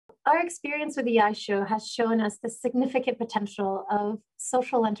our experience with the iShow has shown us the significant potential of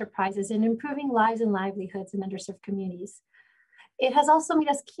social enterprises in improving lives and livelihoods in underserved communities. It has also made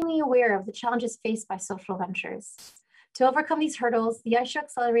us keenly aware of the challenges faced by social ventures. To overcome these hurdles, the iShow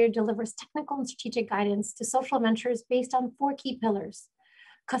Accelerator delivers technical and strategic guidance to social ventures based on 4 key pillars: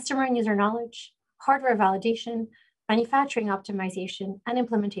 customer and user knowledge, hardware validation, manufacturing optimization, and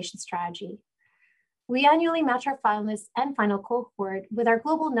implementation strategy. We annually match our finalists and final cohort with our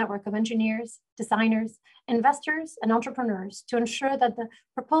global network of engineers, designers, investors, and entrepreneurs to ensure that the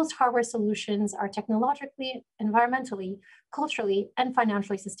proposed hardware solutions are technologically, environmentally, culturally, and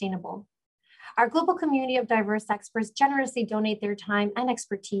financially sustainable. Our global community of diverse experts generously donate their time and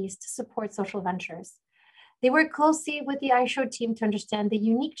expertise to support social ventures. They work closely with the iShow team to understand the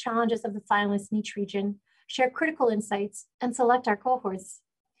unique challenges of the finalists in each region, share critical insights, and select our cohorts.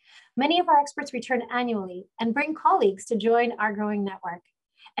 Many of our experts return annually and bring colleagues to join our growing network.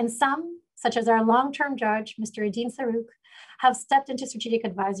 And some, such as our long-term judge, Mr. Eddine Sarroukh, have stepped into strategic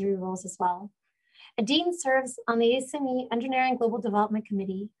advisory roles as well. Eddine serves on the ASME Engineering Global Development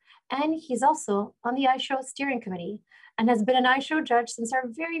Committee, and he's also on the iShow Steering Committee and has been an iShow judge since our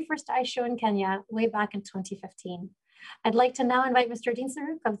very first iShow in Kenya way back in 2015. I'd like to now invite Mr. Eddine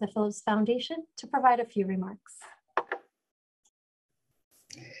Sarroukh of the Philips Foundation to provide a few remarks.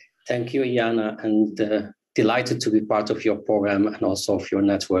 Thank you, Iana, and delighted to be part of your program and also of your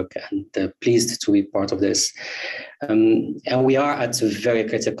network, and pleased to be part of this. And we are at a very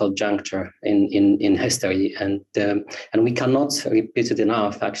critical juncture in history, and we cannot repeat it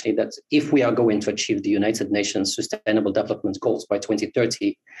enough, actually, that if we are going to achieve the United Nations Sustainable Development Goals by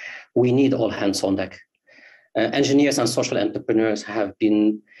 2030, we need all hands on deck. Engineers and social entrepreneurs have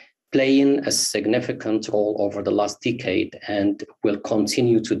been playing a significant role over the last decade and will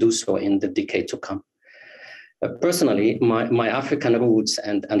continue to do so in the decade to come. Personally, my African roots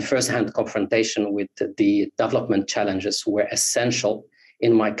and first-hand confrontation with the development challenges were essential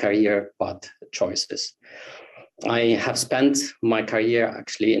in my career path choices. I have spent my career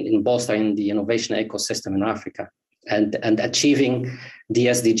actually in bolstering the innovation ecosystem in Africa. And achieving the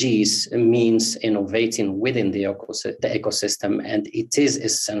SDGs means innovating within the ecosystem, and it is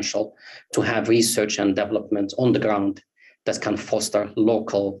essential to have research and development on the ground that can foster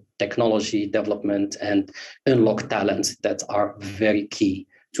local technology development and unlock talents that are very key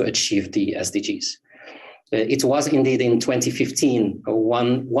to achieve the SDGs. It was indeed in 2015,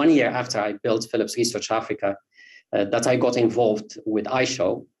 one year after I built Philips Research Africa, that I got involved with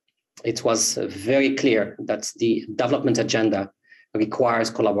iShow. It was very clear that the development agenda requires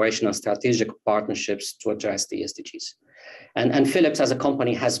collaboration and strategic partnerships to address the SDGs. And Philips as a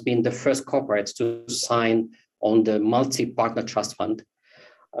company has been the first corporate to sign on the Multi-Partner Trust Fund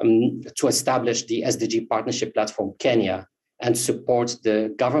to establish the SDG Partnership Platform Kenya and support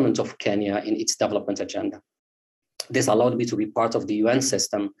the government of Kenya in its development agenda. This allowed me to be part of the UN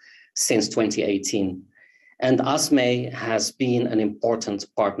system since 2018. And ASME has been an important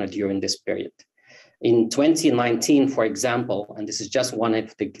partner during this period. In 2019, for example, and this is just one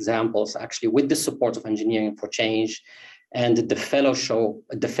of the examples, actually, with the support of Engineering for Change and the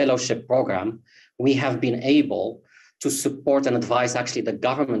fellowship program, we have been able to support and advise actually the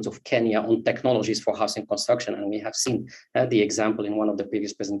government of Kenya on technologies for housing construction. And we have seen the example in one of the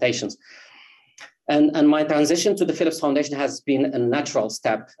previous presentations. And my transition to the Philips Foundation has been a natural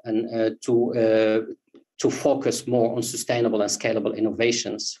step and to focus more on sustainable and scalable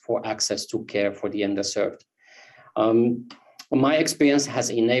innovations for access to care for the underserved. My experience has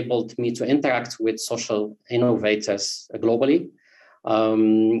enabled me to interact with social innovators globally.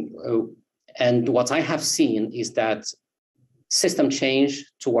 And what I have seen is that system change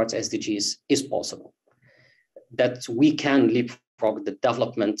towards SDGs is possible, that we can leapfrog the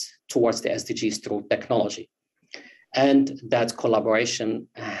development towards the SDGs through technology, and that collaboration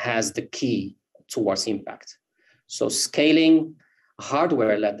has the key towards impact. So scaling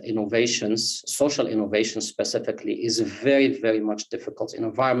hardware-led innovations, social innovations specifically, is very, very much difficult in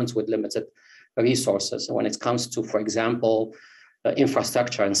environments with limited resources when it comes to, for example,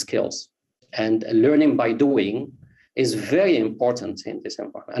 infrastructure and skills. And learning by doing is very important in this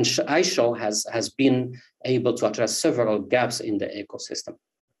environment. And iShow has been able to address several gaps in the ecosystem.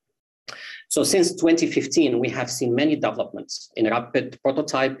 So since 2015, we have seen many developments in rapid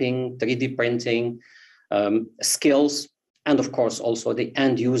prototyping, 3D printing, skills, and of course also the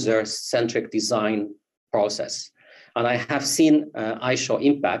end user centric design process. And I have seen iShow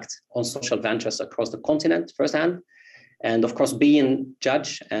impact on social ventures across the continent firsthand. And of course, being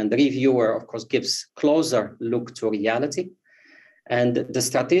judge and reviewer, of course, gives closer look to reality. And the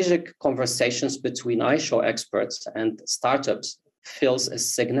strategic conversations between iShow experts and startups fills a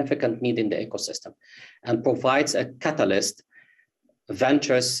significant need in the ecosystem and provides a catalyst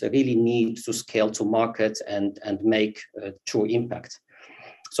ventures really need to scale to market and make true impact.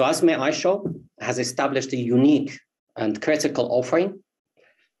 So ASME iShow has established a unique and critical offering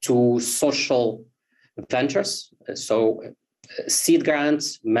to social ventures. So seed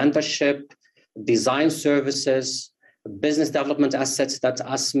grants, mentorship, design services, business development assets that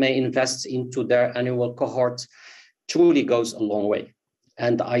ASME invests into their annual cohort truly goes a long way.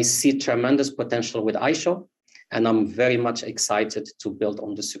 And I see tremendous potential with iShow, and I'm very much excited to build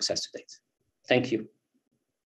on the success to date. Thank you.